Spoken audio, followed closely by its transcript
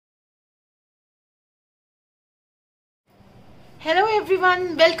Hello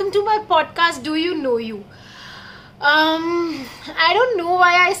everyone, welcome to my podcast Do You Know You? I don't know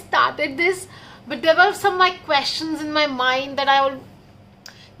why I started this, but there were some my questions in my mind that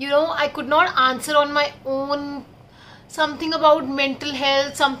I could not answer on my own. Something about mental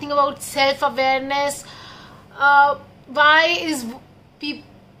health, something about self-awareness. Why is people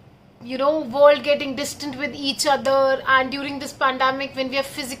world getting distant with each other, and during this pandemic when we are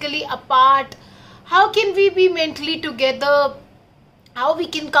physically apart, how can we be mentally together, how we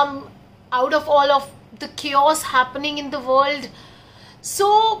can come out of all of the chaos happening in the world.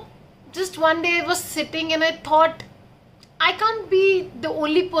 So just one day I was sitting and I thought I can't be the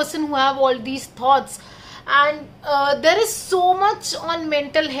only person who have all these thoughts, and there is so much on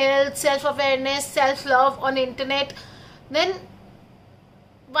mental health, self-awareness, self-love on internet. Then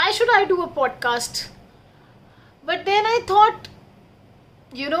why should I do a podcast? But then I thought,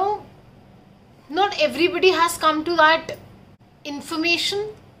 you know, not everybody has come to that information.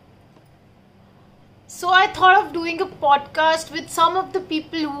 So I thought of doing a podcast with some of the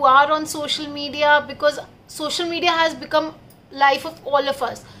people who are on social media, because social media has become life of all of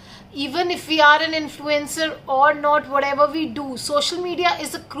us. Even if we are an influencer or not, whatever we do, social media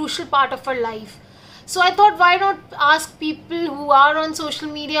is a crucial part of our life. So I thought, why not ask people who are on social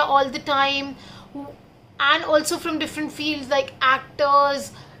media all the time, and also from different fields like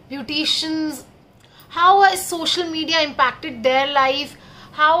actors, beauticians, how has social media impacted their life?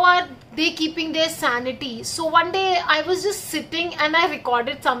 How are they keeping their sanity? So one day I was just sitting and I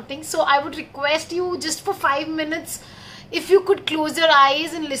recorded something. So I would request you, just for 5 minutes, if you could close your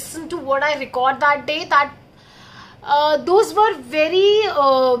eyes and listen to what I record that day. That those were very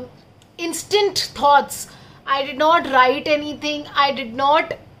instant thoughts. I did not write anything. I did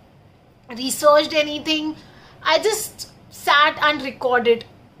not researched anything. I just sat and recorded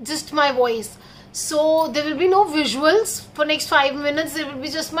just my voice. So there will be no visuals for next 5 minutes. There will be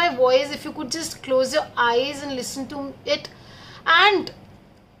just my voice. If you could just close your eyes and listen to it and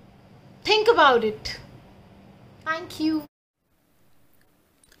think about it. Thank you.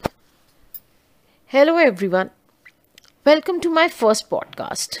 Hello everyone. Welcome to my first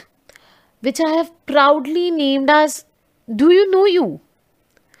podcast, which I have proudly named as Do You Know You?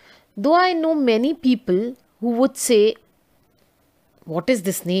 Though I know many people who would say, what is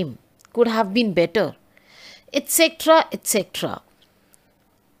this name? Could have been better, etc., etc.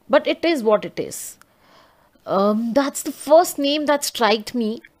 But it is what it is. That's the first name that struck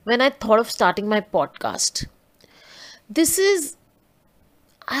me when I thought of starting my podcast. This is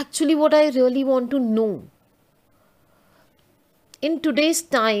actually what I really want to know. In today's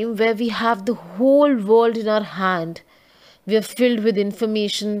time, where we have the whole world in our hand, we are filled with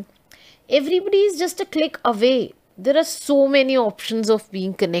information. Everybody is just a click away. There are so many options of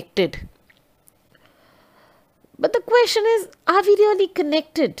being connected. But the question is, are we really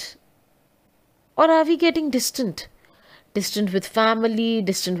connected? Or are we getting distant? Distant with family,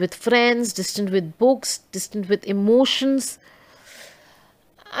 distant with friends, distant with books, distant with emotions.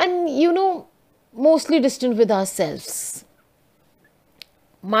 And mostly distant with ourselves.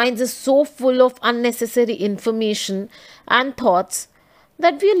 Minds are so full of unnecessary information and thoughts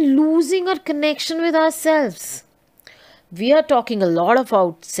that we are losing our connection with ourselves. We are talking a lot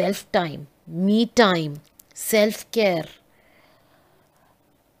about self-time, me time, self-care.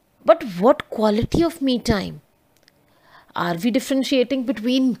 But what quality of me time? Are we differentiating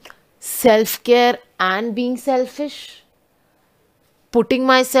between self-care and being selfish? Putting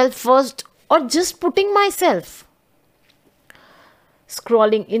myself first or just putting myself?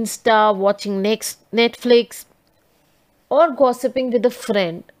 Scrolling Insta, watching Netflix, or gossiping with a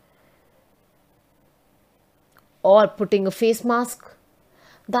friend, or putting a face mask.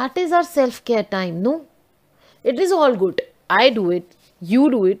 That is our self-care time, no? It is all good. I do it,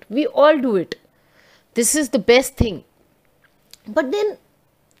 you do it, we all do it. This is the best thing. But then,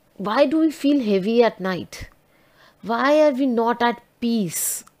 why do we feel heavy at night? Why are we not at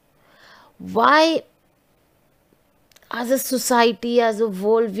peace? Why, as a society, as a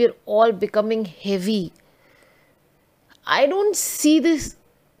world, we're all becoming heavy? I don't see this.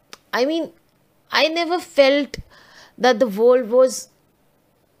 I never felt that the world was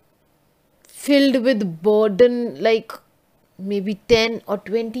filled with burden like maybe 10 or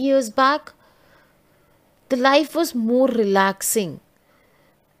 20 years back. The life was more relaxing.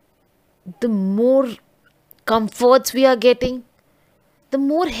 The more comforts we are getting, the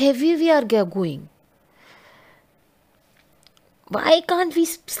more heavy we are going. Why can't we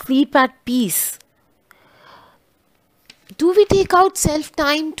sleep at peace? Do we take out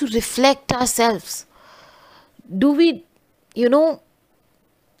self-time to reflect ourselves? Do we,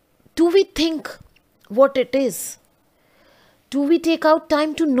 do we think what it is? Do we take out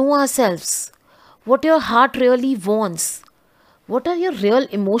time to know ourselves? What your heart really wants? What are your real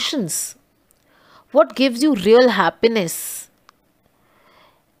emotions? What gives you real happiness?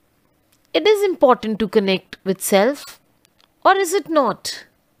 It is important to connect with self, or is it not?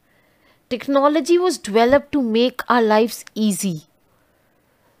 Technology was developed to make our lives easy.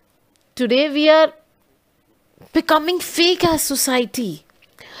 Today we are becoming fake as society.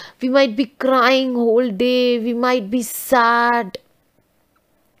 We might be crying whole day, we might be sad,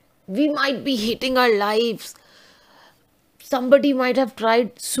 we might be hating our lives. Somebody might have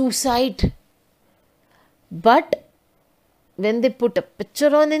tried suicide. But when they put a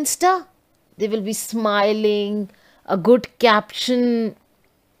picture on Insta, they will be smiling, a good caption.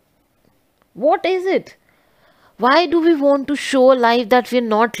 What is it? Why do we want to show a life that we're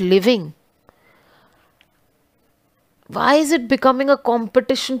not living? Why is it becoming a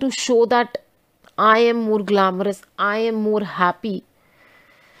competition to show that I am more glamorous, I am more happy?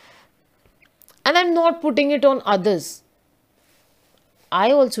 And I'm not putting it on others.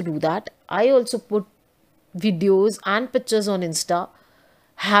 I also do that. I also put videos and pictures on Insta,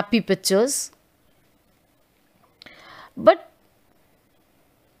 happy pictures. But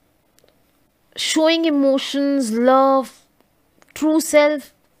showing emotions, love, true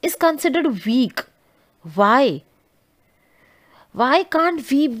self is considered weak. Why? Why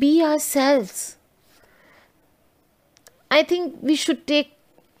can't we be ourselves? I think we should take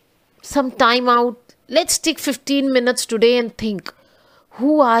some time out. Let's take 15 minutes today and think,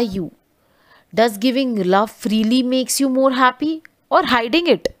 who are you? Does giving love freely makes you more happy or hiding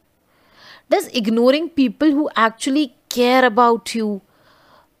it? Does ignoring people who actually care about you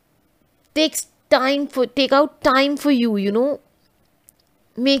take out time for you,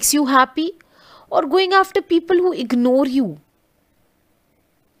 makes you happy? Or going after people who ignore you,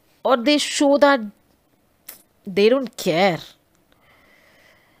 or they show that they don't care?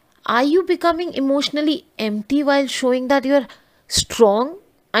 Are you becoming emotionally empty while showing that you're strong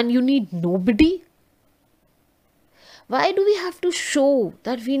and you need nobody? Why do we have to show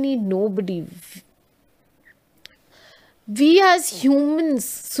that we need nobody? We as humans,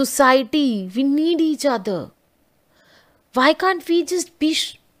 society, we need each other. Why can't we just be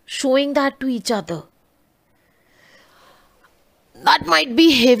showing that to each other? That might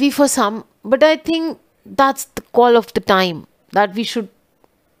be heavy for some, but I think that's the call of the time, that we should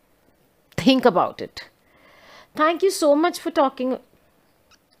think about it. Thank you so much for talking.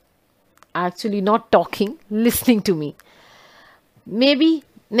 Actually, not talking, listening to me. Maybe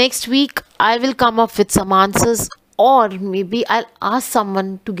next week I will come up with some answers, or maybe I'll ask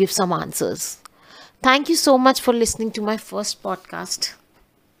someone to give some answers. Thank you so much for listening to my first podcast.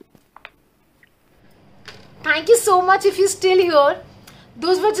 Thank you so much if you're still here.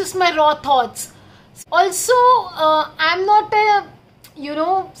 Those were just my raw thoughts. Also, I'm not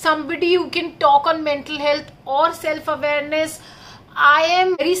somebody who can talk on mental health or self-awareness. I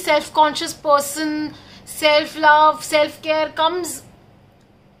am a very self-conscious person. Self-love, self-care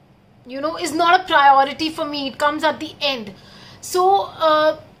is not a priority for me. It comes at the end. So,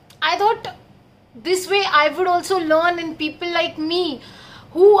 I thought this way I would also learn, and people like me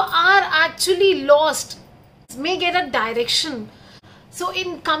who are actually lost may get a direction. So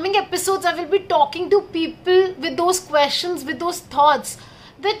in coming episodes, I will be talking to people with those questions, with those thoughts,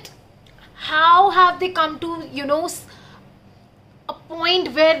 that how have they come to, a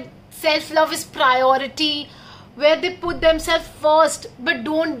point where self-love is priority, where they put themselves first, but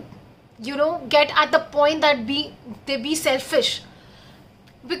don't, get at the point that they be selfish.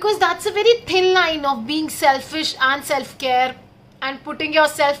 Because that's a very thin line of being selfish and self-care and putting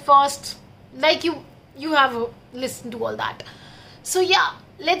yourself first. Like you have listened to all that. So yeah,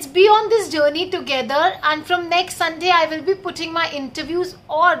 let's be on this journey together. And from next Sunday, I will be putting my interviews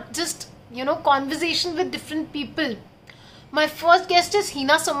or just, conversation with different people. My first guest is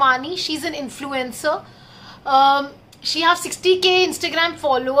Hina Somani. She's an influencer. She has 60k Instagram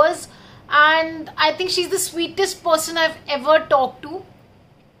followers. And I think she's the sweetest person I've ever talked to.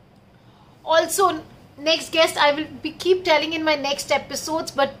 Also, next guest I will keep telling in my next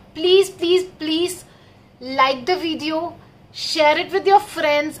episodes. But please, please, please like the video, share it with your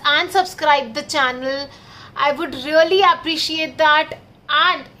friends and subscribe the channel. I would really appreciate that.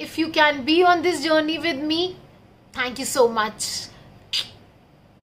 And if you can be on this journey with me, thank you so much.